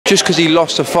just because he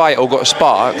lost a fight or got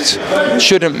sparked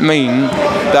shouldn't mean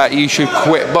that you should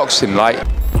quit boxing. Like.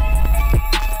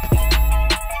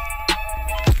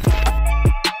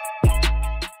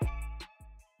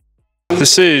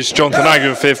 This is Jonathan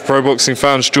Agger, 5th Pro Boxing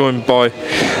Fans, joined by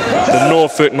the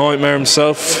Norfolk Nightmare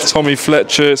himself, Tommy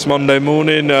Fletcher. It's Monday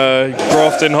morning,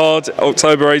 grafting hard,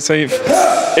 October 18th.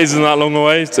 Isn't that long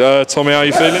away. Tommy, how are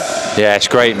you feeling? Yeah, it's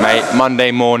great, mate.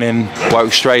 Monday morning,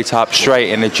 woke straight up, straight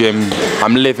in the gym.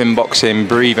 I'm living boxing,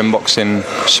 breathing boxing,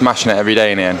 smashing it every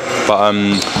day in the end. But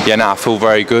yeah, now I feel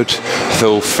very good. I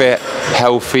feel fit,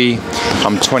 healthy.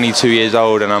 I'm 22 years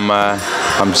old and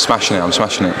I'm smashing it. I'm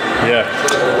smashing it.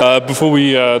 Yeah. Before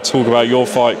we talk about your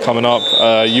fight coming up,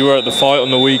 you were at the fight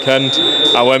on the weekend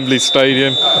at Wembley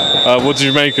Stadium. What did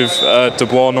you make of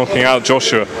Dubois knocking out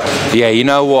Joshua? Yeah, you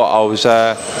know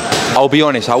what? I'll be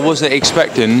honest, I wasn't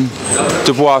expecting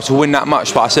Dubois to win that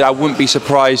much, but I said I wouldn't be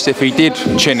surprised if he did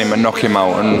chin him and knock him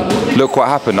out, and look what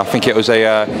happened. I think it was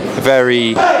a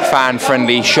very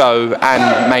fan-friendly show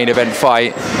and main event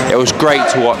fight. It was great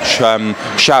to watch.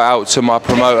 Shout out to my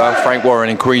promoter, Frank Warren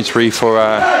in Queensbury, for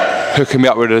hooking me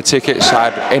up with the tickets. I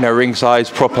had inner ringside,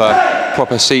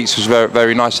 proper seats. It was very,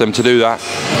 very nice of them to do that.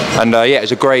 And yeah, it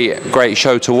was a great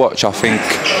show to watch. I think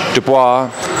Dubois,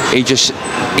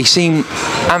 he seemed,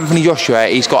 Anthony Joshua,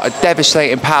 he's got a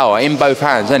devastating power in both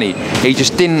hands, hasn't he?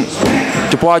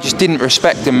 Dubois just didn't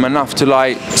respect him enough to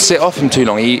like sit off him too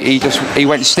long. He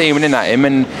went steaming in at him,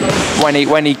 and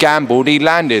when he gambled, he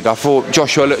landed. I thought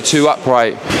Joshua looked too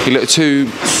upright.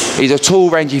 He's a tall,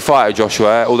 rangy fighter,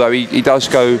 Joshua, although he does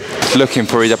go looking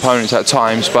for his opponents at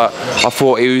times. But I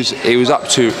thought he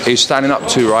was standing up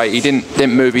too right. He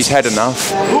didn't move his head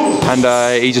enough,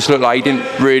 and he just looked like he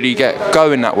didn't really get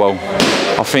going that well.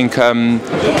 I think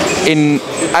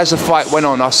as the fight went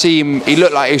on, I see him. He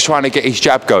looked like he was trying to get his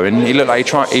jab going. He looked like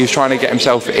he was trying to get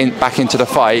himself back into the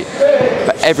fight.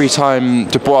 But every time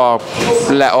Dubois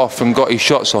let off and got his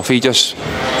shots off, he just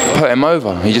put him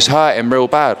over. He just hurt him real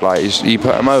bad. Like he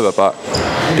put him over. But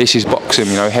this is boxing,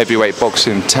 you know, heavyweight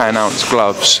boxing, 10-ounce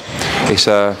gloves. It's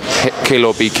a kill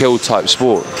or be killed type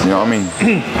sport. You know what I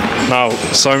mean? Now,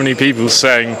 so many people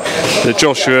saying that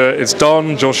Joshua is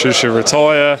done. Joshua should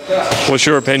retire. What's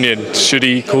your opinion? Should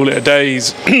he call it a day?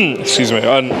 He's excuse me,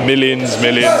 earned millions,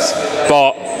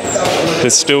 but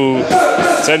there's still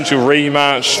potential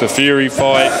rematch, the Fury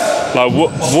fight. Like,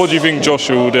 what do you think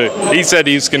Joshua will do? He said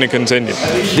he's going to continue.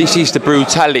 This is the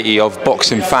brutality of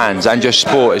boxing fans and just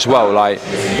sport as well. Like,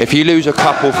 if you lose a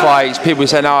couple fights, people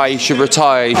saying, "Oh, you should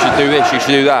retire, you should do this, you should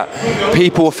do that."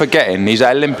 People are forgetting he's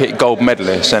an Olympic gold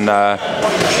medalist, and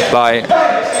like,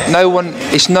 no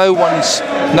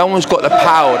one's got the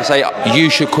power to say you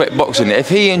should quit boxing. If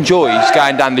he enjoys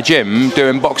going down the gym,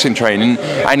 doing boxing training,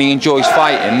 and he enjoys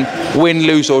fighting, win,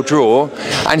 lose or draw,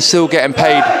 and still getting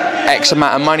paid X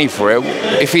amount of money for it,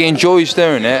 if he enjoys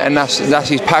doing it and that's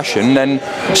his passion, then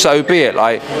so be it.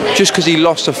 Like, just because he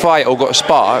lost a fight or got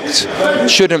sparked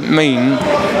shouldn't mean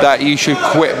that you should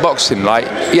quit boxing. Like,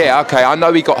 yeah, okay, I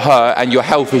know he got hurt and your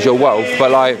health is your wealth,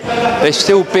 but like, there's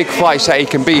still big fights that he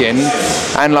can be in,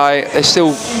 and like, there's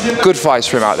still good fights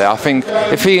for him out there. I think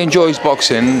if he enjoys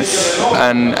boxing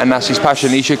and that's his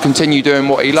passion, he should continue doing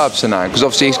what he loves, and that, because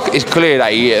obviously it's clear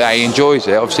that he enjoys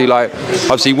it. Obviously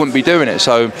he wouldn't be doing it,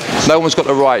 so no one's got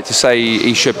the right to say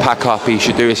he should pack up, he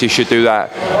should do this, he should do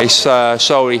that. It's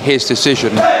solely his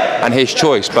decision and his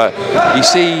choice. But you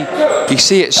see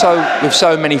it with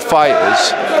so many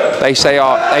fighters. They say,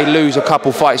 they lose a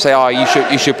couple fights, say,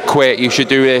 you should quit, you should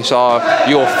do this,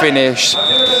 you're finished.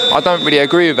 I don't really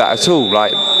agree with that at all.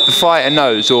 Like, the fighter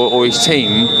knows, or his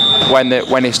team, when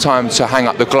it's time to hang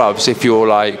up the gloves. If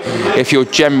you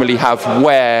generally have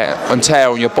wear and tear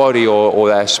on your body, or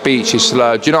their speech is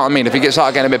slurred, do you know what I mean? If it gets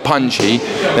getting a bit punchy,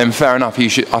 then fair enough.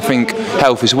 I think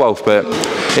health is wealth. But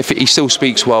if he still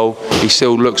speaks well, he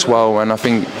still looks well, and I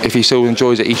think if he still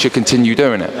enjoys it, he should continue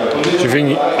doing it. Do you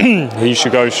think he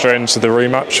should go straight into the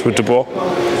rematch with Dubois?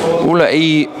 Well, look,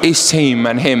 his team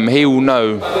and him, he will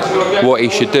know what he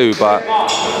should do, but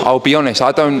I'll be honest,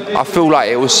 I feel like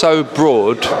it was so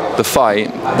broad, the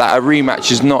fight, that a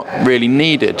rematch is not really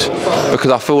needed,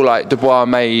 because I feel like Dubois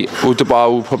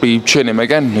will probably chin him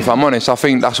again, if I'm honest. I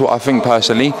think that's what I think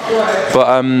personally. But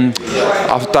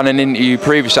I've done an interview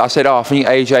previously, I said, I think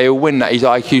AJ will win that, his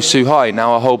IQ's too high.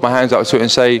 Now I hold my hands up to it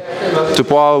and say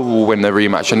Dubois will win the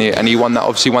rematch, and he won that,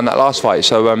 obviously won that last fight.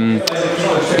 So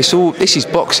this is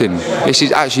boxing. boxing. This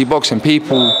is actually boxing.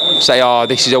 People say, oh,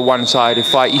 this is a one-sided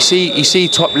fight. You see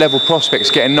top-level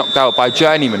prospects getting knocked out by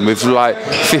journeymen with like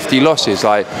 50 losses.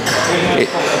 Like,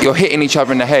 you're hitting each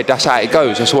other in the head. That's how it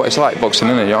goes. That's what it's like boxing,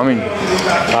 isn't it? You know what I mean?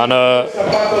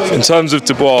 And in terms of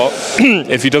Dubois,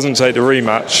 if he doesn't take the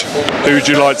rematch, who would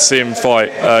you like to see him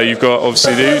fight? You've got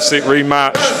obviously the Usyk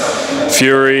rematch,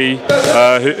 Fury.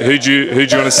 Who do you want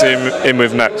to see him in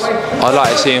with next? I'd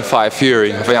like to see him fight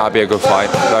Fury. I think that'd be a good fight,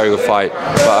 very good fight.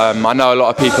 But I know a lot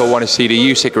of people want to see the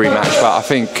Usyk rematch, but I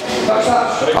think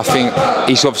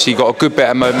he's obviously got a good bit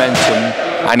of momentum,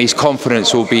 and his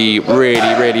confidence will be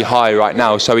really, really high right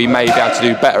now. So he may be able to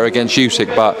do better against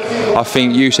Usyk, but I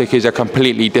think Usyk is a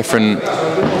completely different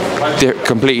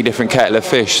kettle of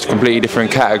fish, completely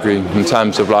different category in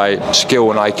terms of like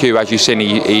skill and IQ. As you've seen,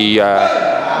 he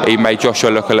made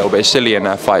Joshua look a little bit silly in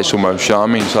that fight almost, you know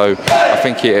what I mean? So I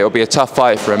think it'll be a tough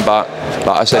fight for him, but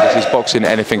like I said, this is boxing,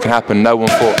 anything can happen.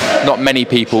 Not many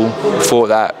people thought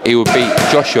that he would beat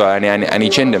Joshua, and he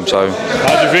chinned him. So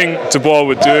how do you think Dubois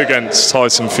would do against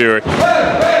Tyson Fury?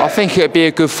 I think it'd be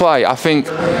a good fight. I think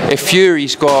if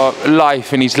Fury's got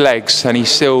life in his legs and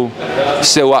he's still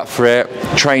up for it,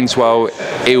 trains well,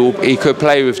 he could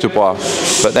play with Dubois.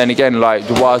 But then again, like,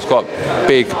 Dubois' got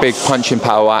big punching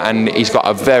power, and he's got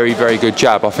a very, very good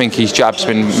jab. I think his jab's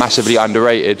been massively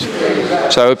underrated.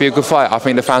 So it'd be a good fight. I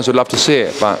think the fans would love to see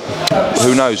it, but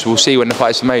who knows? We'll see when the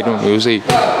fight's made, won't we? We'll see.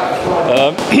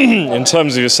 In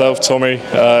terms of yourself, Tommy,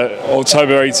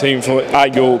 October 18th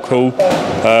at York Hall.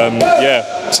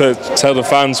 To tell the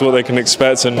fans what they can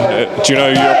expect, and do you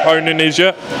know who your opponent is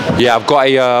yet? Yeah, I've got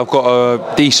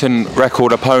a decent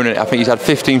record opponent. I think he's had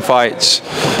 15 fights,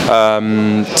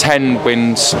 10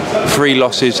 wins, 3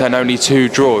 losses, and only 2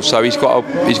 draws. So he's got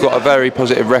a very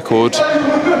positive record.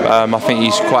 I think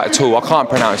he's quite tall. I can't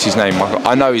pronounce his name.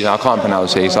 I know I can't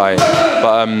pronounce it. He's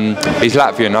he's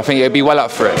Latvian. I think it'd be well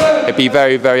up for it. It'd be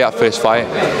very, very up for this fight,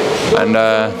 and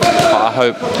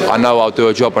I know I'll do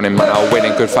a job on him, and I'll win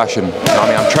in good fashion. You know what I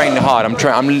mean? I'm training hard. I'm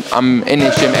in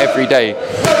this gym every day,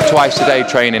 twice a day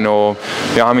training, or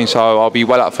you know what I mean. So I'll be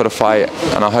well up for the fight,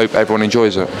 and I hope everyone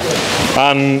enjoys it.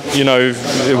 And you know,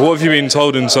 what have you been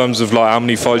told in terms of like how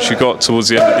many fights you got towards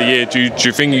the end of the year? Do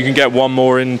you think you can get one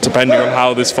more in, depending on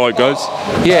how this fight goes?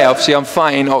 Yeah, obviously I'm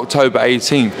fighting October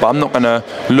 18th, but I'm not going to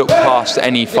look past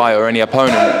any fight or any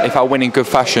opponent. If I win in good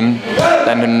fashion,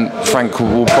 then Frank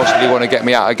will possibly want to get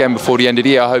me out again before the end of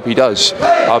the year. I hope he does.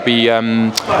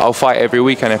 I'll fight every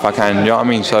weekend if I can. You know what I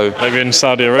mean? So maybe in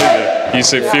Saudi Arabia,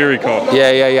 Usyk Fury card.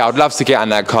 Yeah. I'd love to get on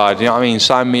that card. You know what I mean?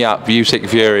 Sign me up, Usyk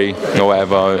Fury or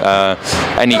whatever.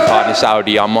 Any card in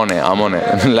Saudi, I'm on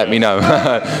it. Let me know.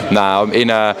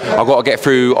 I've got to get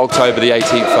through October the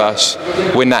 18th first,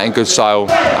 win that in good style,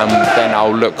 and then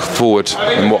I'll look forward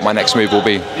in what my next move will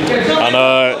be.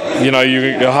 And you know,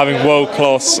 you're having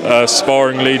world-class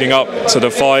sparring leading up to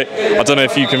the fight. I don't know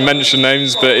if you can mention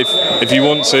names, but if you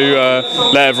want to,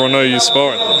 let everyone know you're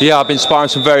sparring. Yeah, I've been sparring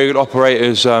some very good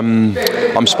operators.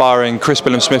 I'm sparring Chris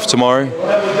Smith tomorrow.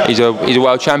 He's a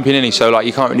world champion, isn't he? So like,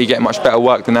 you can't really get much better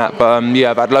work than that. But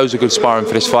I've had loads of good sparring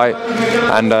for this fight,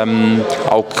 and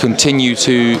I'll continue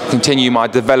my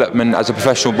development as a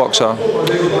professional boxer.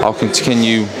 I'll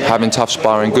continue having tough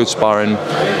sparring, good sparring,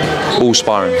 all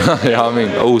sparring. You know what I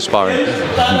mean? All sparring.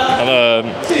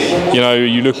 And you know, are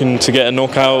you looking to get a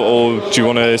knockout, or do you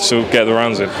want to sort of get the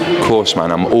rounds in? Of course,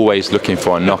 man. I'm always looking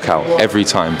for a knockout every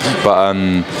time. But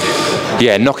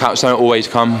yeah, knockouts don't always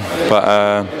come.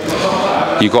 But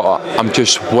I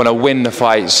just want to win the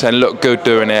fights and look good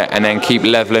doing it, and then keep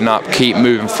leveling up, keep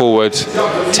moving forward,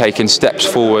 taking steps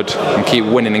forward, and keep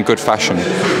winning in good fashion.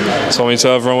 Tommy,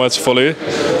 tell everyone where to follow you.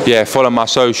 Yeah, follow my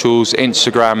socials,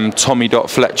 Instagram,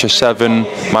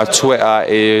 Tommy.Fletcher7. My Twitter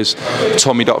is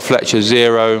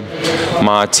Tommy.Fletcher0.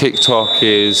 My TikTok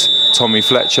is Tommy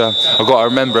Fletcher. I've got to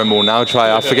remember them all now.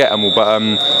 I forget them all, but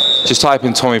just type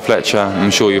in Tommy Fletcher.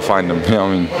 I'm sure you'll find them. You know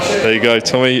what I mean? There you go,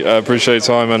 Tommy. Appreciate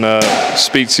your time, and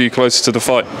speak to you closer to the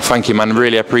fight. Thank you, man.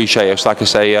 Really appreciate it. It's like I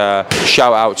say,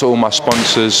 shout out to all my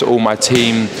sponsors, all my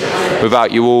team.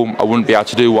 Without you all, I wouldn't be able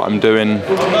to do what I'm doing.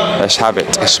 Let's have it.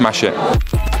 Let's smash it.